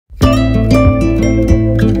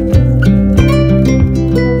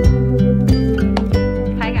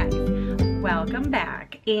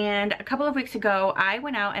And a couple of weeks ago, I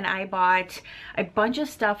went out and I bought a bunch of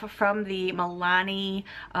stuff from the Milani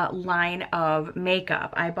line of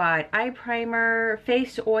makeup. I bought eye primer,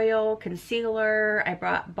 face oil, concealer. I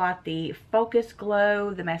bought the Focus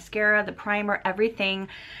Glow, the mascara, the primer, everything.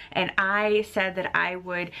 And I said that I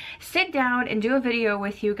would sit down and do a video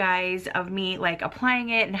with you guys of me like applying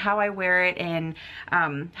it and how I wear it and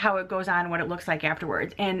how it goes on, what it looks like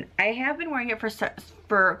afterwards. And I have been wearing it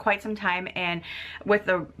for quite some time, and with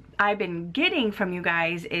the I've been getting from you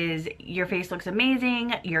guys is your face looks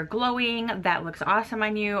amazing, you're glowing, that looks awesome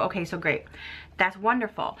on you. Okay, so great, that's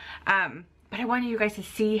wonderful. But I wanted you guys to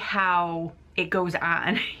see how it goes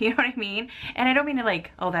on. You know what I mean? And I don't mean to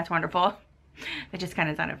like, oh, that's wonderful. That just kind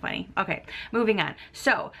of sounded funny. Okay, moving on.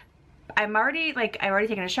 So I've already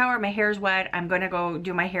taken a shower, my hair's wet. I'm gonna go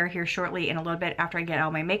do my hair here shortly in a little bit after I get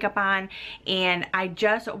all my makeup on. And I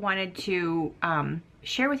just wanted to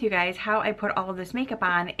share with you guys how I put all of this makeup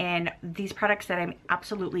on and these products that I'm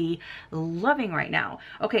absolutely loving right now.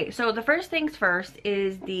 Okay, so the first things first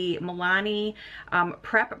is the Milani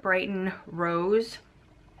Prep Brighten Rose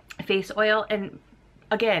face oil. And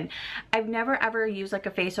again, I've never ever used like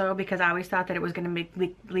a face oil because I always thought that it was going to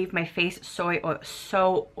leave my face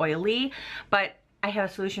so oily, but I have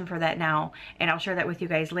a solution for that now, and I'll share that with you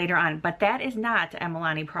guys later on. But that is not a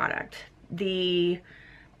Milani product.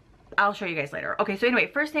 I'll show you guys later. Okay, so anyway,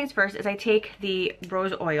 first things first is I take the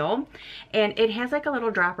rose oil, and it has like a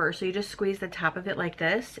little dropper, so you just squeeze the top of it like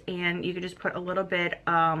this, and you can just put a little bit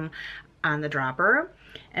on the dropper,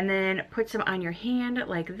 and then put some on your hand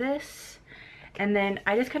like this. And then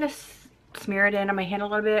I just kind of smear it in on my hand a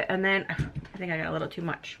little bit, and then I think I got a little too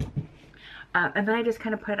much. And then I just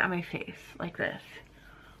kind of put it on my face like this.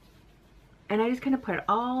 And I just kind of put it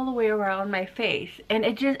all the way around my face. And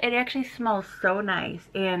it actually smells so nice.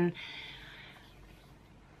 And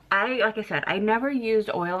like I said, I never used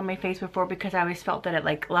oil on my face before because I always felt that it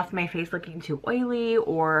like left my face looking too oily,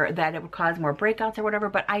 or that it would cause more breakouts or whatever.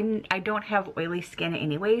 But I don't have oily skin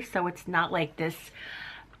anyway, so it's not like this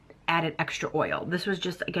added extra oil. This was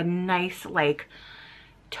just like a nice like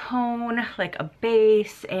tone, like a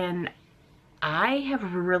base, and I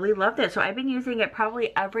have really loved it. So I've been using it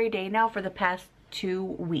probably every day now for the past 2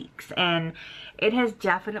 weeks, and it has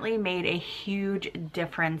definitely made a huge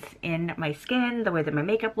difference in my skin, the way that my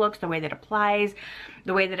makeup looks, the way that it applies,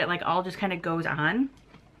 the way that it like all just kind of goes on.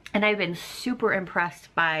 And I've been super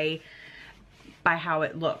impressed by how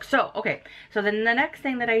it looks. So okay, so then the next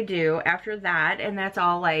thing that I do after that, and that's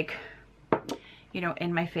all like, you know,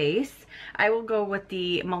 in my face, I will go with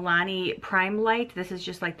the Milani Prime Light. This is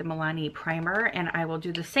just like the Milani primer, and I will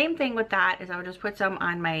do the same thing with that. Is I will just put some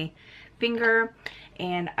on my finger,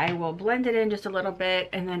 and I will blend it in just a little bit,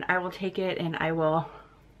 and then I will take it and I will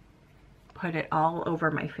put it all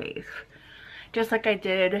over my face, just like I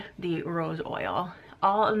did the rose oil,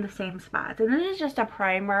 all in the same spots. And this is just a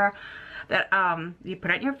primer that you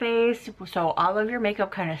put on your face so all of your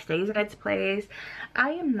makeup kind of stays in its place.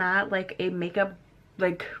 I am not like a makeup,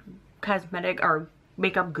 like cosmetic or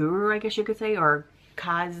makeup guru, I guess you could say, or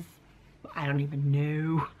I don't even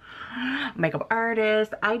know, makeup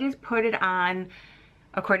artist. I just put it on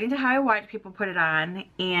according to how I watch people put it on,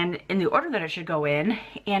 and in the order that it should go in,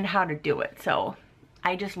 and how to do it. So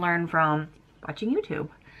I just learned from watching YouTube,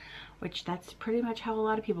 which that's pretty much how a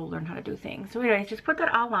lot of people learn how to do things. So anyways, just put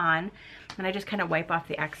that all on, and I just kind of wipe off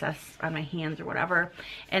the excess on my hands or whatever.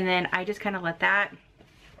 And then I just kind of let that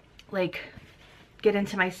like get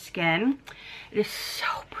into my skin. It is so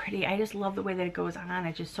pretty. I just love the way that it goes on.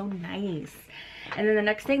 It's just so nice. And then the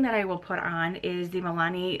next thing that I will put on is the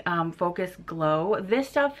Milani Focus Glow. This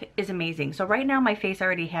stuff is amazing. So right now my face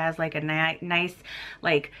already has like a nice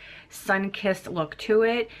like sun-kissed look to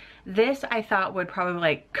it. This I thought would probably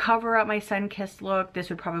like cover up my sun-kissed look. This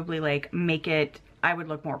would probably like make it, I would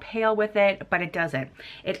look more pale with it, but it doesn't.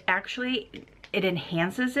 It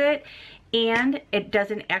enhances it, and it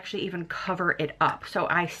doesn't actually even cover it up. So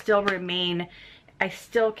I still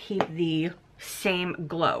keep the same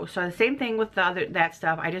glow. So the same thing with that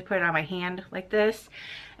stuff. I just put it on my hand like this,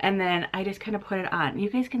 and then I just kind of put it on. You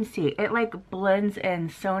guys can see it like blends in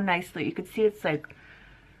so nicely. You can see it's like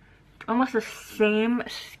almost the same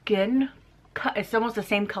skin, it's almost the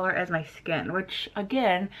same color as my skin, which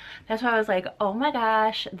again, that's why I was like, oh my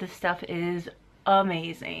gosh, this stuff is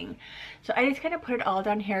amazing. So I just kind of put it all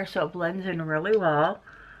down here so it blends in really well.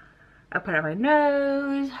 I put it on my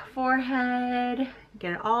nose, forehead,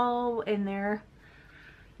 get it all in there,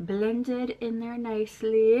 blended in there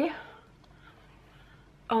nicely.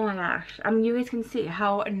 Oh my gosh, you guys can see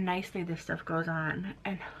how nicely this stuff goes on,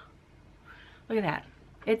 and look at that.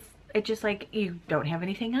 It's it's just like you don't have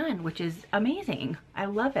anything on, which is amazing. I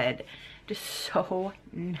love it. Just so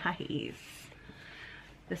nice.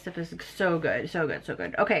 This stuff is so good, so good, so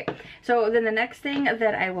good. Okay, so then the next thing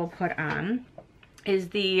that I will put on is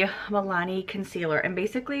the Milani concealer, and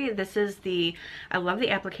basically this is the, I love the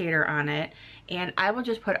applicator on it, and I will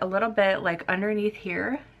just put a little bit like underneath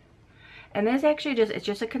here. And this actually just, it's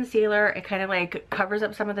just a concealer. It kind of like covers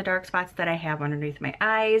up some of the dark spots that I have underneath my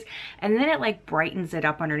eyes, and then it like brightens it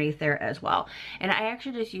up underneath there as well. And I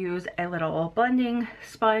actually just use a little blending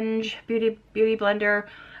sponge, beauty blender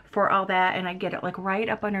for all that, and I get it like right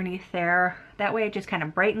up underneath there. That way it just kind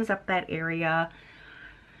of brightens up that area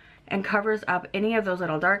and covers up any of those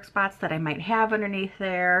little dark spots that I might have underneath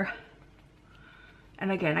there. And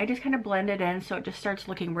again, I just kind of blend it in so it just starts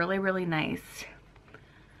looking really, really nice.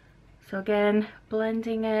 So again,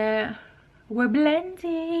 blending it. We're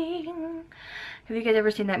blending. Have you guys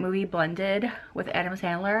ever seen that movie Blended with Adam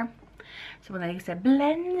Sandler? So when they said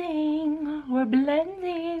blending, we're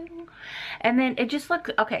blending. And then it just looks,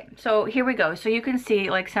 okay, so here we go. So you can see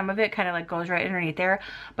like some of it kind of like goes right underneath there,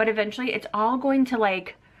 but eventually it's all going to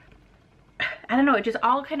like, I don't know, it just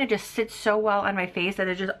all kind of just sits so well on my face that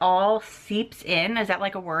it just all seeps in. Is that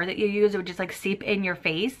like a word that you use? It would just like seep in your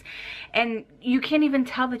face, and you can't even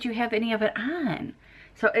tell that you have any of it on.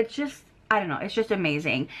 So it's just, I don't know, it's just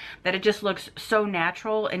amazing that it just looks so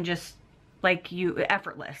natural and just like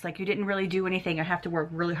effortless. Like you didn't really do anything or have to work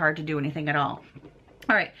really hard to do anything at all.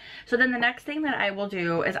 All right, so then the next thing that I will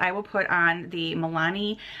do is I will put on the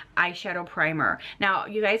Milani eyeshadow primer. Now,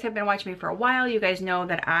 you guys have been watching me for a while. You guys know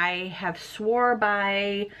that I have swore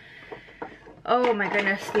by, oh my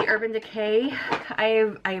goodness, the Urban Decay.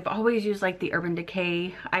 I've always used like the Urban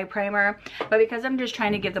Decay eye primer, but because I'm just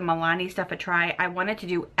trying to give the Milani stuff a try, I wanted to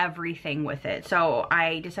do everything with it. So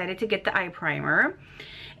I decided to get the eye primer.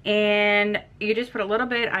 And you just put a little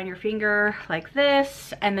bit on your finger like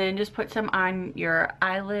this, and then just put some on your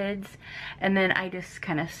eyelids, and then I just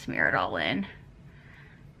kind of smear it all in.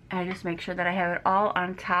 I just make sure that I have it all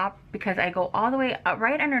on top, because I go all the way up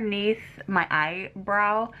right underneath my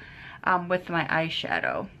eyebrow with my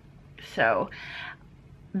eyeshadow. So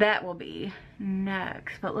that will be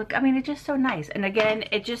next. But look, I mean, it's just so nice. And again,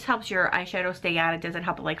 it just helps your eyeshadow stay on. It doesn't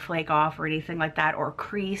help it like flake off or anything like that, or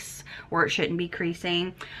crease where it shouldn't be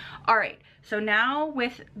creasing. All right, so now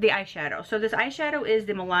with the eyeshadow. So this eyeshadow is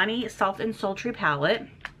the Milani Salt and Sultry palette.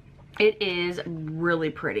 It is really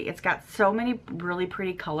pretty. It's got so many really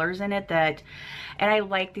pretty colors in it that, and I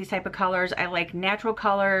like these type of colors. I like natural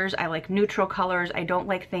colors. I like neutral colors. I don't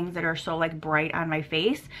like things that are so like bright on my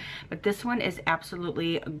face, but this one is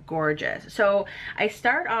absolutely gorgeous. So I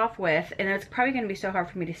start off with, and it's probably going to be so hard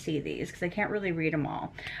for me to see these because I can't really read them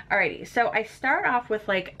all. Alrighty, so I start off with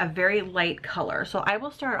like a very light color. So I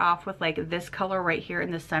will start off with like this color right here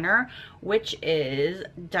in the center, which is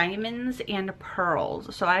Diamonds and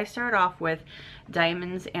Pearls. So I start off with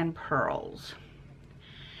Diamonds and Pearls,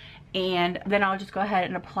 and then I'll just go ahead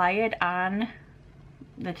and apply it on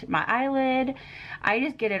my eyelid. I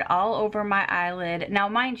just get it all over my eyelid. Now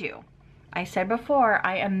mind you, I said before,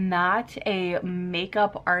 I am not a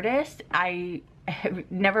makeup artist. I have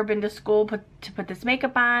never been to school to put this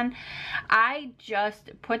makeup on. I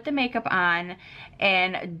just put the makeup on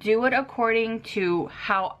and do it according to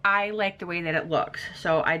how I like the way that it looks.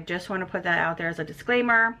 So I just want to put that out there as a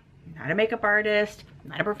disclaimer. Not a makeup artist,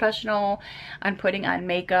 not a professional on putting on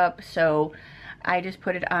makeup, so I just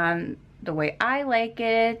put it on the way I like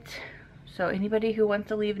it. So anybody who wants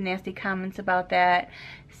to leave nasty comments about that,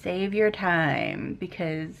 save your time,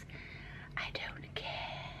 because I don't care.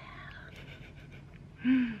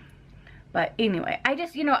 But anyway, I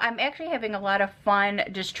just, you know, I'm actually having a lot of fun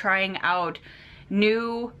just trying out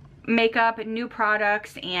new makeup, new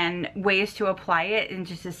products, and ways to apply it, and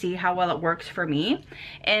just to see how well it works for me.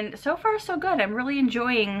 And so far so good. I'm really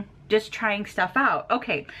enjoying just trying stuff out.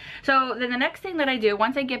 Okay, so then the next thing that I do,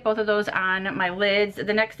 once I get both of those on my lids,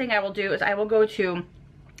 the next thing I will do is I will go to,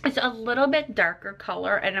 it's a little bit darker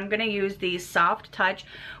color, and I'm going to use the Soft Touch,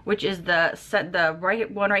 which is the right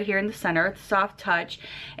one right here in the center. It's Soft Touch,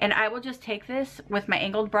 and I will just take this with my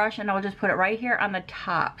angled brush, and I'll just put it right here on the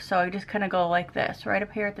top. So I just kind of go like this, right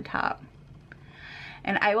up here at the top.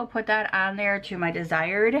 And I will put that on there to my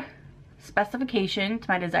desired specification, to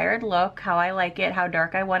my desired look, how I like it, how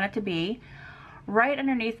dark I want it to be, right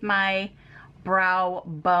underneath my brow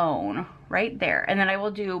bone, right there. And then I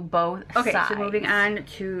will do both sides. So moving on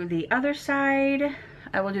to the other side,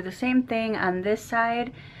 I will do the same thing on this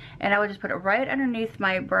side, and I will just put it right underneath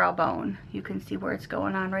my brow bone. You can see where it's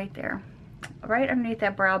going on right there, right underneath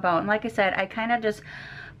that brow bone. Like I said, I kind of just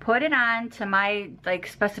put it on to my like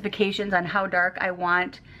specifications on how dark I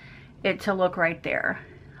want it to look right there.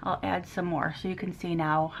 I'll add some more so you can see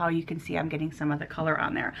now how you can see I'm getting some of the color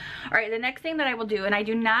on there. All right, the next thing that I will do, and I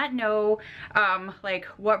do not know like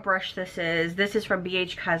what brush this is. This is from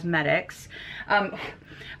BH Cosmetics.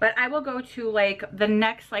 But I will go to like the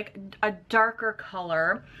next, like a darker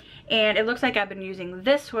color. And it looks like I've been using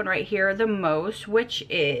this one right here the most, which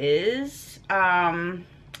is,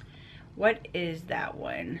 what is that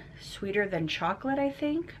one? Sweeter Than Chocolate, I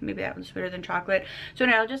think. Maybe that one's Sweeter Than Chocolate. So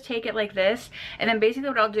now I'll just take it like this, and then basically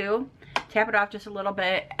what I'll do, tap it off just a little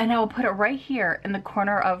bit, and I'll put it right here in the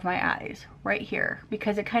corner of my eyes, right here,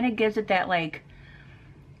 because it kind of gives it that, like,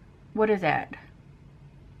 what is that?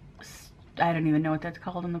 I don't even know what that's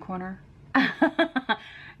called in the corner.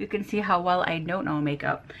 You can see how well I don't know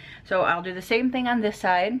makeup. So I'll do the same thing on this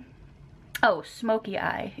side. Oh, smoky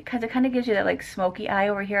eye, because it kind of gives you that like smoky eye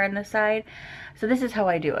over here on this side. So this is how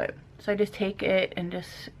I do it. So I just take it and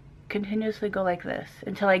just continuously go like this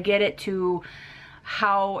until I get it to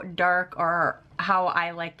how dark or how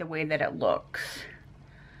I like the way that it looks.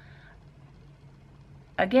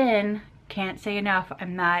 Again, can't say enough,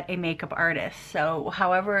 I'm not a makeup artist. So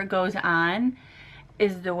however it goes on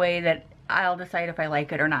is the way that I'll decide if I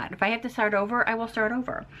like it or not. If I have to start over, I will start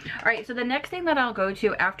over. All right, so the next thing that I'll go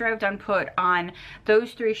to after I've done put on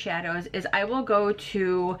those three shadows is I will go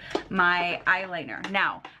to my eyeliner.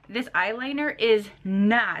 Now, this eyeliner is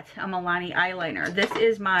not a Milani eyeliner. This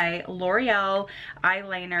is my L'Oreal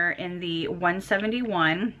eyeliner in the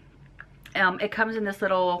 171. It comes in this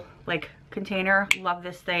little like container. Love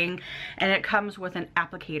this thing. And it comes with an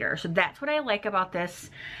applicator. So that's what I like about this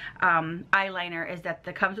eyeliner, is that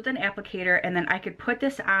it comes with an applicator, and then I could put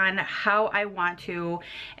this on how I want to,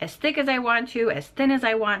 as thick as I want to, as thin as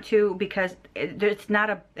I want to, because it's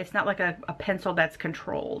not like a pencil that's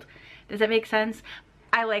controlled. Does that make sense?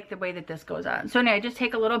 I like the way that this goes on. So now I just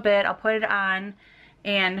take a little bit, I'll put it on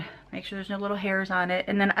and make sure there's no little hairs on it,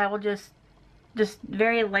 and then I will just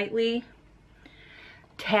very lightly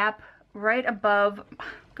tap right above,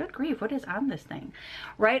 good grief, what is on this thing?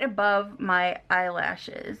 Right above my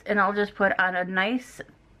eyelashes, and I'll just put on a nice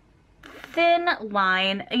thin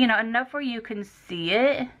line, you know, enough where you can see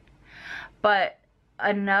it, but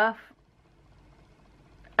enough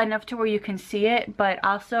to where you can see it, but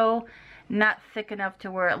also not thick enough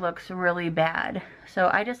to where it looks really bad. So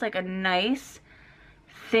I just like a nice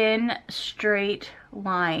thin straight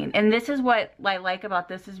line. And this is what I like about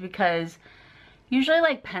this, is because usually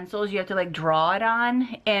like pencils you have to like draw it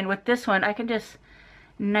on, and with this one I can just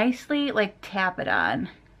nicely like tap it on.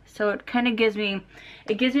 So it kind of gives me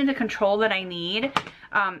the control that I need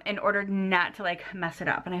in order not to like mess it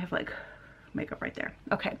up. And I have like makeup right there.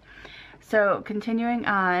 Okay, so continuing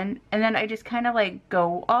on, and then I just kind of like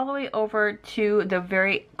go all the way over to the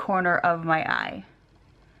very corner of my eye,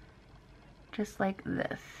 just like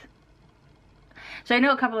this. So I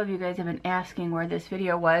know a couple of you guys have been asking where this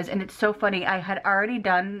video was, and it's so funny. I had already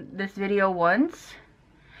done this video once.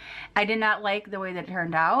 I did not like the way that it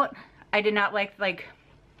turned out. I did not like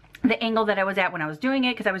the angle that I was at when I was doing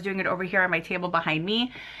it, because I was doing it over here on my table behind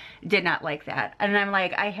me. Did not like that. And I'm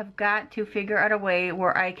like, I have got to figure out a way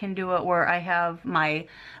where I can do it where I have my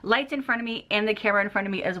lights in front of me and the camera in front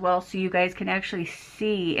of me as well, so you guys can actually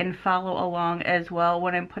see and follow along as well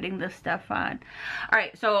when I'm putting this stuff on. All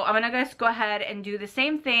right, so I'm gonna just go ahead and do the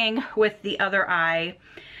same thing with the other eye.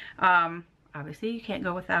 Obviously you can't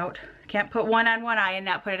put one on one eye and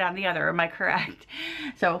not put it on the other, am I correct?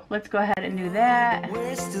 So let's go ahead and do that.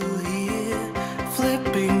 We're still here,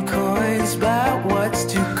 flipping coins about what's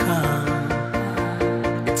to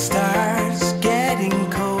come. It starts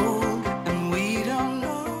getting cold and we don't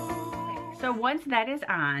know. So once that is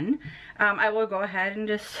on, I will go ahead and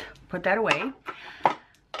just put that away.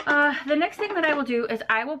 The next thing that I will do is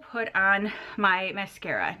I will put on my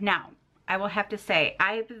mascara. Now, I will have to say,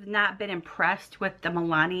 I've not been impressed with the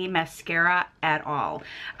Milani mascara at all.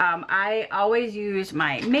 I always use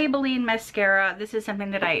my Maybelline mascara. This is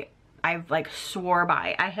something that I've like swore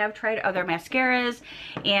by. I have tried other mascaras,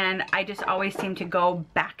 and I just always seem to go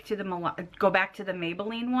back to the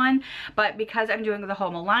Maybelline one. But because I'm doing the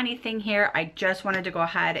whole Milani thing here, I just wanted to go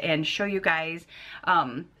ahead and show you guys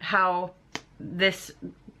how this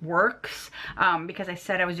works, because I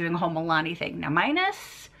said I was doing a whole Milani thing. Now,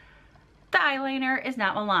 minus the eyeliner is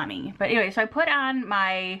not Milani. But anyway, so I put on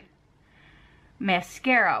my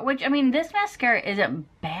mascara, which, I mean, this mascara isn't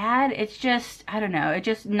bad. It's just, I don't know, it's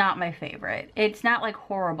just not my favorite. It's not like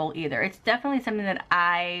horrible either. It's definitely something that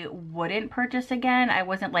I wouldn't purchase again. I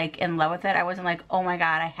wasn't like in love with it. I wasn't like, oh my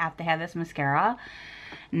god, I have to have this mascara.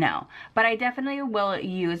 No, but I definitely will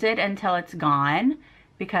use it until it's gone,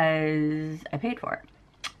 because I paid for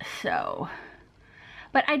it. So,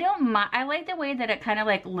 But I don't mind. I like the way that it kind of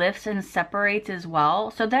like lifts and separates as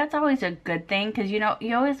well. So that's always a good thing, because you know,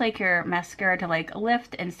 you always like your mascara to like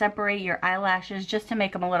lift and separate your eyelashes just to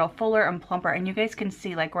make them a little fuller and plumper. And you guys can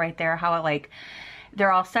see like right there how it like,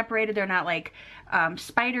 they're all separated. They're not like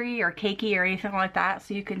spidery or cakey or anything like that.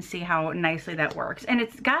 So you can see how nicely that works. And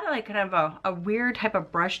it's got like kind of a weird type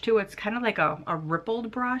of brush too. It's kind of like a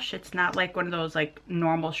rippled brush. It's not like one of those like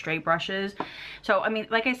normal straight brushes. So I mean,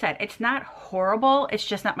 like I said, it's not horrible. It's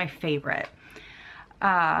just not my favorite.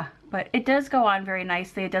 But it does go on very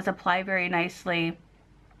nicely. It does apply very nicely.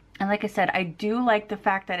 And like I said, I do like the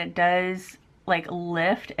fact that it does like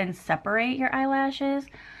lift and separate your eyelashes.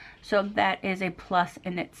 So that is a plus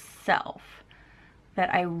in itself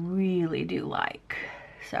that I really do like.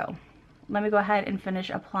 So let me go ahead and finish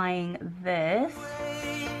applying this.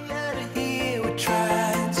 We're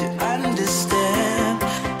trying to understand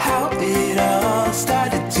how it all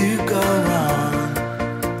started to go wrong,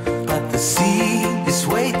 but the sea is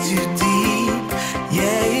way too deep.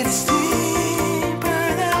 Yeah, it's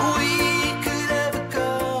deeper than we could ever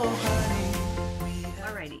go, honey.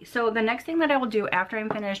 Alrighty, so the next thing that I will do after I'm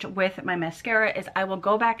finished with my mascara is I will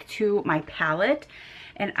go back to my palette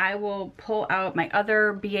and I will pull out my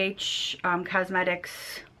other BH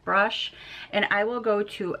Cosmetics brush, and I will go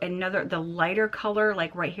to the lighter color,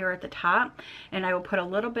 like right here at the top, and I will put a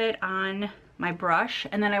little bit on my brush,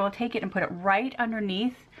 and then I will take it and put it right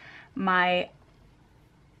underneath my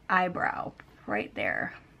eyebrow, right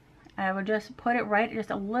there. I will just put it right, just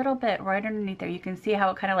a little bit right underneath there. You can see how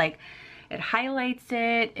it kind of like, it highlights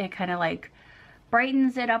it, it kind of like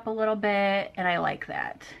brightens it up a little bit, and I like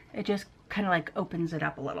that. It just kind of like opens it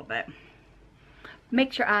up a little bit.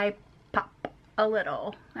 Makes your eye pop a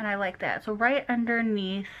little, and I like that. So right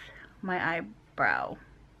underneath my eyebrow,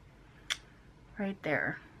 right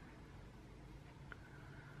there.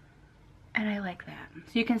 And I like that.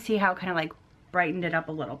 So you can see how it kind of like brightened it up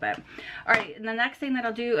a little bit. All right, and the next thing that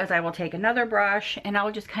I'll do is I will take another brush and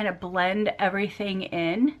I'll just kind of blend everything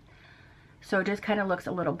in. So it just kind of looks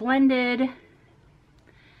a little blended.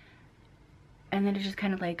 And then it just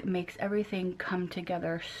kind of like makes everything come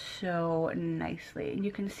together so nicely. And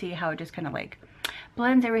you can see how it just kind of like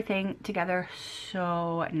blends everything together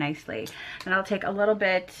so nicely. And I'll take a little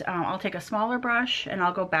bit, I'll take a smaller brush and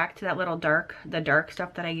I'll go back to that little dark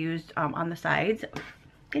stuff that I used on the sides.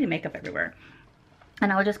 Getting makeup everywhere.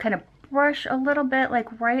 And I'll just kind of brush a little bit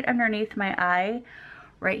like right underneath my eye,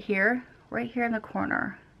 right here in the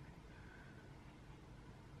corner.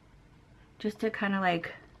 Just to kind of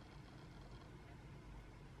like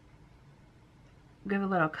give a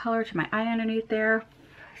little color to my eye underneath there.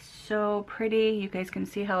 So pretty. You guys can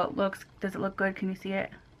see how it looks. Does it look good? Can you see it?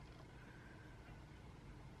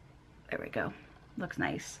 There we go. Looks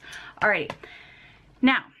nice. Alrighty.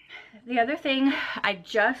 Now, the other thing, I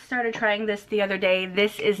just started trying this the other day.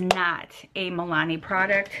 This is not a Milani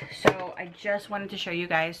product, so I just wanted to show you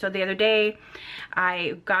guys. So the other day,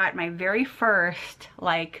 I got my very first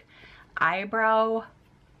like eyebrow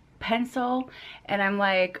pencil, and I'm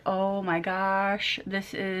like, oh my gosh,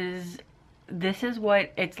 this is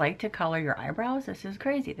what it's like to color your eyebrows. This is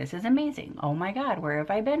crazy. This is amazing. Oh my god, where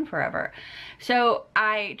have I been forever? So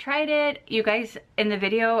I tried it. You guys in the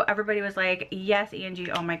video, everybody was like, yes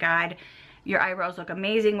Angie, oh my god, your eyebrows look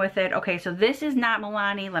amazing with it. Okay, so this is not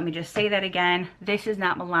Milani. Let me just say that again. This is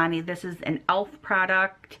not Milani. This is an e.l.f.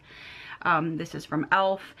 product. This is from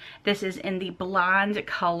e.l.f. This is in the blonde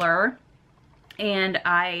color. And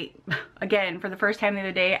I, again, for the first time the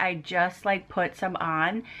other day, I just like put some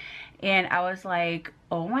on and I was like,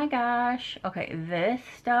 oh my gosh, okay, this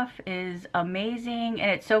stuff is amazing. And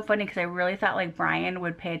it's so funny because I really thought like Brian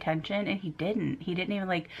would pay attention, and he didn't. He didn't even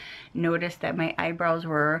like notice that my eyebrows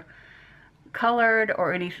were colored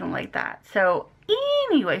or anything like that. So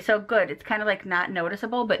anyway, so good. It's kind of like not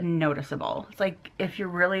noticeable, but noticeable. It's like if you're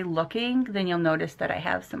really looking, then you'll notice that I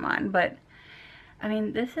have some on. But I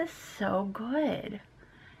mean, this is so good.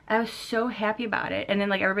 I was so happy about it. And then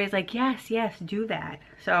like everybody's like, yes, yes, do that.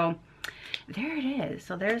 So there it is.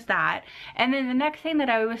 So there's that. And then the next thing that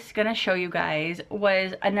I was gonna show you guys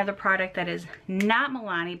was another product that is not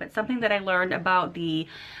Milani, but something that I learned about the,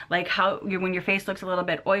 like how when your face looks a little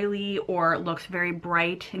bit oily or looks very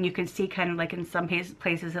bright, and you can see kind of like in some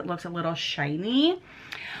places it looks a little shiny.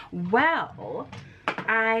 Well,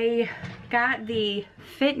 I got the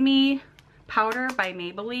Fit Me powder by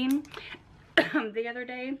Maybelline the other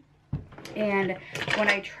day, and when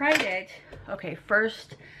I tried it, okay,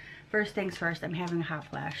 first things first, I'm having a hot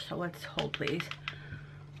flash, so let's hold please.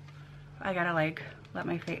 I gotta like let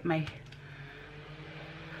my face,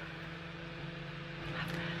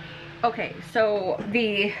 Okay, so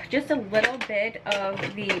just a little bit of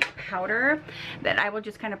the powder that I will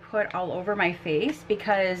just kind of put all over my face,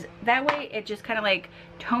 because that way it just kind of like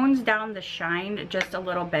tones down the shine just a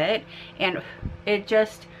little bit, and it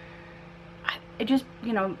just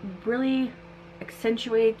you know, really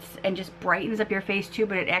accentuates and just brightens up your face too,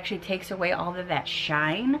 but it actually takes away all of that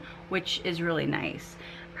shine, which is really nice.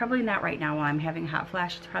 Probably not right now while I'm having hot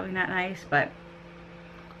flash, it's probably not nice, but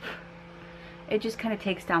it just kind of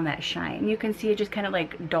takes down that shine. You can see it just kind of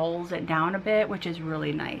like dulls it down a bit, which is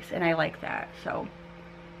really nice, and I like that. So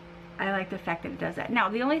I like the fact that it does that. Now,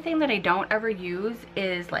 the only thing that I don't ever use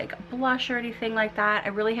is like blush or anything like that. I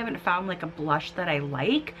really haven't found like a blush that I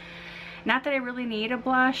like. Not that I really need a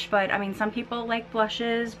blush, but I mean, some people like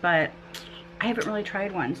blushes, but I haven't really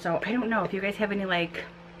tried one. So I don't know if you guys have any like,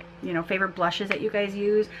 you know, favorite blushes that you guys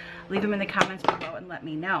use. Leave them in the comments below and let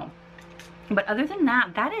me know. But other than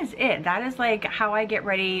that, that is it. That is like how I get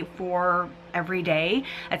ready for every day.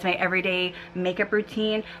 That's my everyday makeup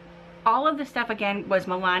routine. All of the stuff again was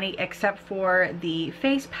Milani, except for the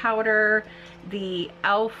face powder, the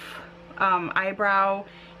e.l.f. Eyebrow,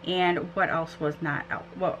 and what else was not?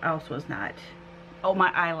 Oh,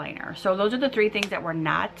 my eyeliner. So those are the three things that were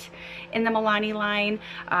not in the Milani line,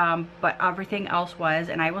 but everything else was.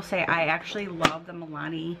 And I will say I actually love the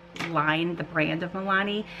Milani line, the brand of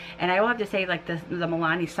Milani, and I will have to say like the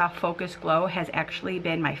Milani Soft Focus Glow has actually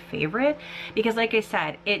been my favorite, because like I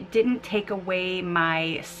said, it didn't take away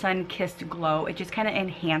my sun-kissed glow. It just kind of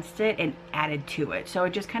enhanced it and added to it, so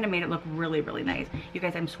it just kind of made it look really, really nice. You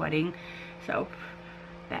guys, I'm sweating, so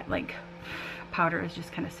that like powder is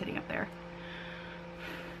just kind of sitting up there,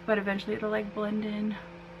 but eventually it'll like blend in.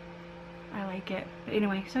 I like it. But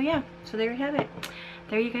anyway, so yeah, so there you have it.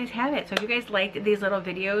 There you guys have it. So if you guys liked these little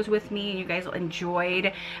videos with me and you guys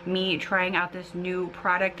enjoyed me trying out this new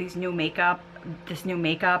product, this new makeup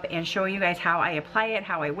and showing you guys how I apply it,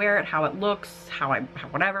 how I wear it, how it looks, how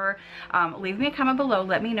whatever, leave me a comment below.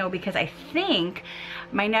 Let me know, because I think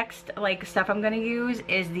my next like stuff I'm gonna use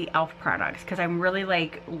is the e.l.f. products, because I'm really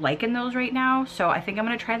liking those right now. So I think I'm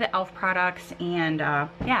gonna try the e.l.f. products, and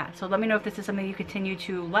yeah, so let me know if this is something you continue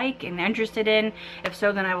to like and interested in. If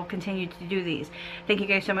so, then I will continue to do these. Thank you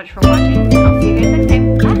guys so much for watching. I'll see you guys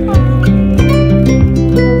next time. Bye.